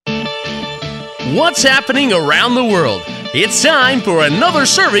What's happening around the world? It's time for another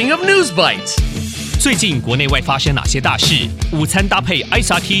serving of News Bites. 最近国内外发生哪些大事？午餐搭配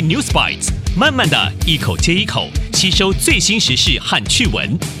ICT News Bites， 慢慢的一口接一口吸收最新时事和趣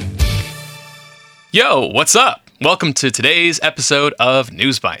闻。Yo, what's up? Welcome to today's episode of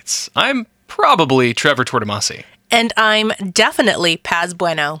News Bites. I'm probably Trevor Tortomasi. And I'm definitely Paz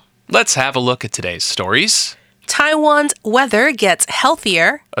Bueno. Let's have a look at today's stories. Taiwan's weather gets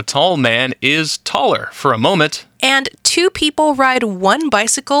healthier. A tall man is taller for a moment. And 2 people ride 1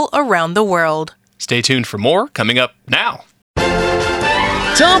 bicycle around the world. Stay tuned for more coming up now.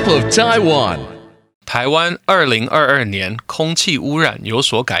 Top of Taiwan. 台湾2022年空气污染有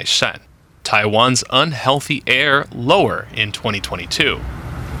所改善. Taiwan's unhealthy air lower in 2022.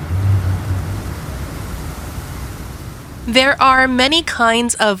 There are many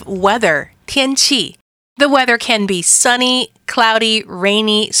kinds of weather, 天气. The weather can be sunny, cloudy,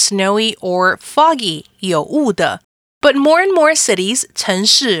 rainy, snowy, or foggy, 有雾的. But more and more cities, 城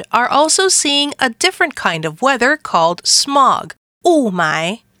市, are also seeing a different kind of weather called smog, 雾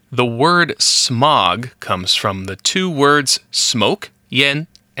霾. The word smog comes from the 2 words smoke, 烟,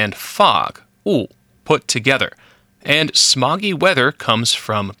 and fog, 雾, put together. And smoggy weather comes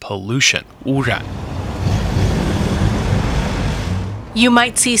from pollution, 污染. You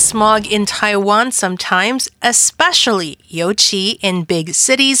might see smog in Taiwan sometimes, especially 尤其 in big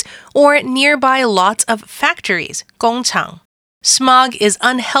cities or nearby lots of factories, 工厂. Smog is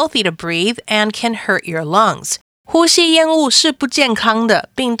unhealthy to breathe and can hurt your lungs. 呼吸烟雾是不健康的，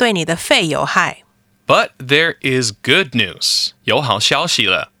并对你的肺有害。 But there is good news. 有好消息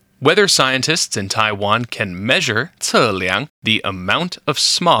了. Weather scientists in Taiwan can measure 测量 the amount of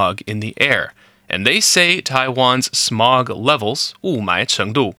smog in the air. And they say Taiwan's smog levels, 雾霾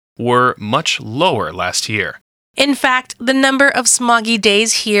程度, were much lower last year. In fact, the number of smoggy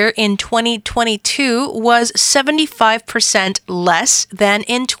days here in 2022 was 75% less than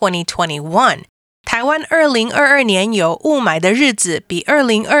in 2021. 台湾2022年有雾霾的日子比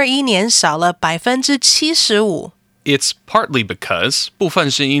2021年少了75%。 It's partly because, 部分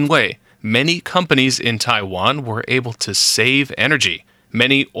是因为, many companies in Taiwan were able to save energy.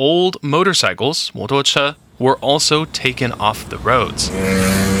 Many old motorcycles, 摩托车, were also taken off the roads.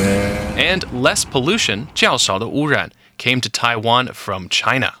 And less pollution, 较少的污染, came to Taiwan from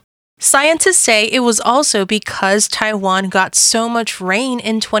China. Scientists say it was also because Taiwan got so much rain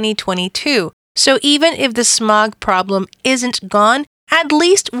in 2022. So even if the smog problem isn't gone, at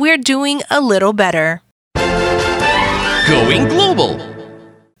least we're doing a little better. Going global.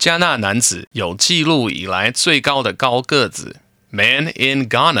 加纳男子有记录以来最高的高个子. Man in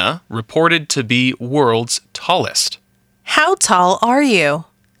Ghana reported to be world's tallest. How tall are you?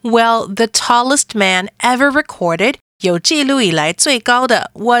 Well, the tallest man ever recorded, 有记录以来最高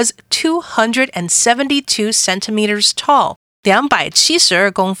的, was 272 centimeters tall,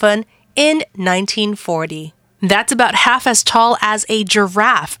 272公分, in 1940. That's about half as tall as a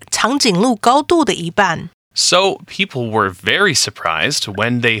giraffe, 长颈鹿高度的一半. So people were very surprised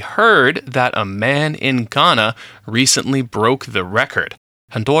when they heard that a man in Ghana recently broke the record.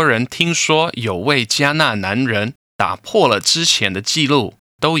 很多人听说有位加纳男人打破了之前的记录，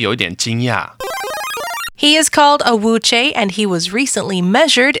都有点惊讶。He is called Awuche and he was recently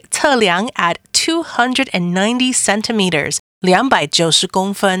measured 测量 at 290 centimeters, 290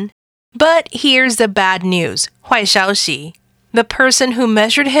公分. But here's the bad news, 坏消息. The person who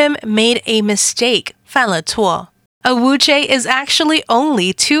measured him made a mistake, 犯了错. Awuche is actually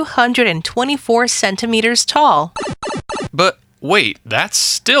only 224 centimeters tall. But wait, that's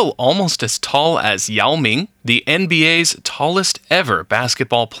still almost as tall as Yao Ming, the NBA's tallest ever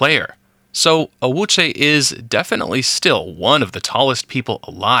basketball player. So Awuche is definitely still one of the tallest people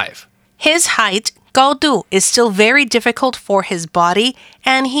alive. His height, 高度, is still very difficult for his body,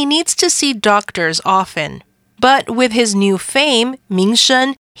 and he needs to see doctors often. But with his new fame, 名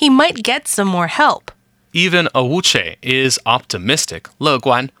声, he might get some more help. Even Awuche is optimistic, 乐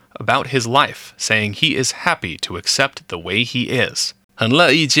观, about his life, saying he is happy to accept the way he is. 很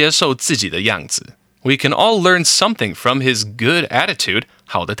乐意接受自己的样子. We can all learn something from his good attitude,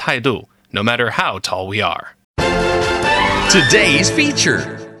 好的态度, no matter how tall we are. Today's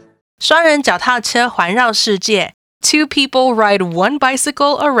feature. 双人脚踏车环绕世界. 2 people ride 1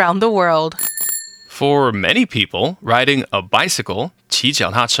 bicycle around the world. For many people, riding a bicycle, 骑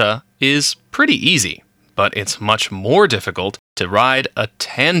脚踏车, is pretty easy. But it's much more difficult to ride a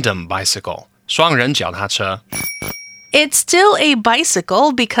tandem bicycle, 双人脚踏车. It's still a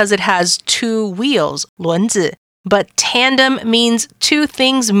bicycle because it has 2 wheels, 轮子. But tandem means 2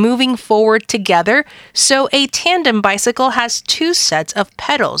 things moving forward together, so a tandem bicycle has 2 sets of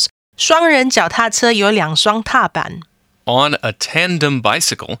pedals. 双人脚踏车有2双踏板。On a tandem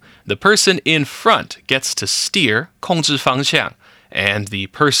bicycle, the person in front gets to steer 控制方向, and the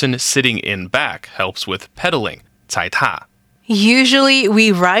person sitting in back helps with pedaling 踩踏。 Usually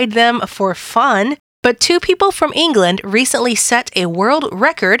we ride them for fun, but 2 people from England recently set a world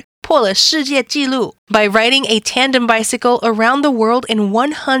record, 破了世界纪录, by riding a tandem bicycle around the world in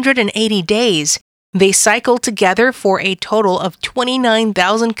 180 days. They cycled together for a total of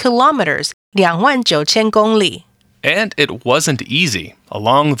 29,000 kilometers, 29,000公里。And it wasn't easy.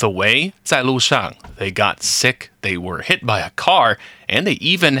 Along the way, 在路上, they got sick, they were hit by a car, and they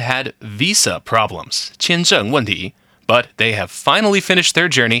even had visa problems, 签证问题. But they have finally finished their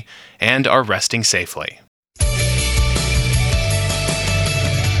journey and are resting safely.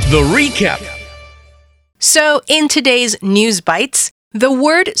 The recap. So, in today's News Bites, the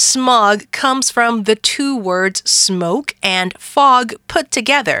word smog comes from the 2 words smoke and fog put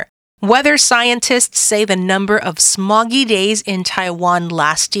together. Weather scientists say the number of smoggy days in Taiwan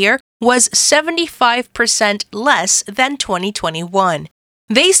last year was 75% less than 2021.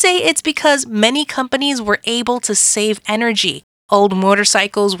 They say it's because many companies were able to save energy. Old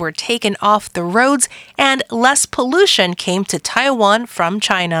motorcycles were taken off the roads and less pollution came to Taiwan from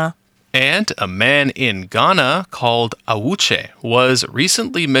China. And a man in Ghana called Awuche was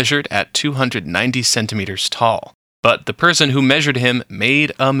recently measured at 290 centimeters tall. But the person who measured him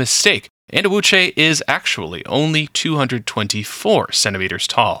made a mistake, and Awuche is actually only 224 centimeters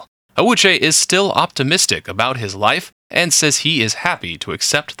tall. Awuche is still optimistic about his life and says he is happy to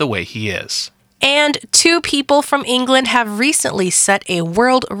accept the way he is. And 2 people from England have recently set a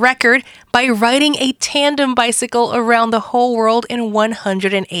world record by riding a tandem bicycle around the whole world in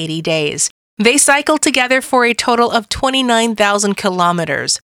 180 days. They cycled together for a total of 29,000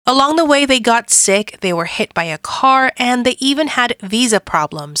 kilometers. Along the way, they got sick, they were hit by a car, and they even had visa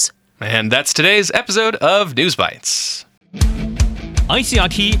problems. And that's today's episode of News Bites.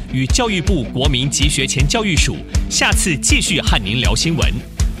 ICRT 与教育部国民及学前教育署下次继续和您聊新闻。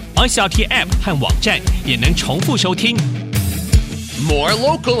ICRT App 和网站也能重复收听。More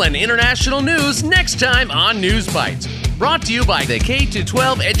local and international news next time on News Bites. Brought to you by the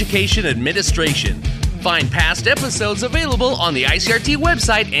K-12 Education Administration. Find past episodes available on the ICRT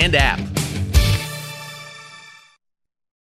website and app.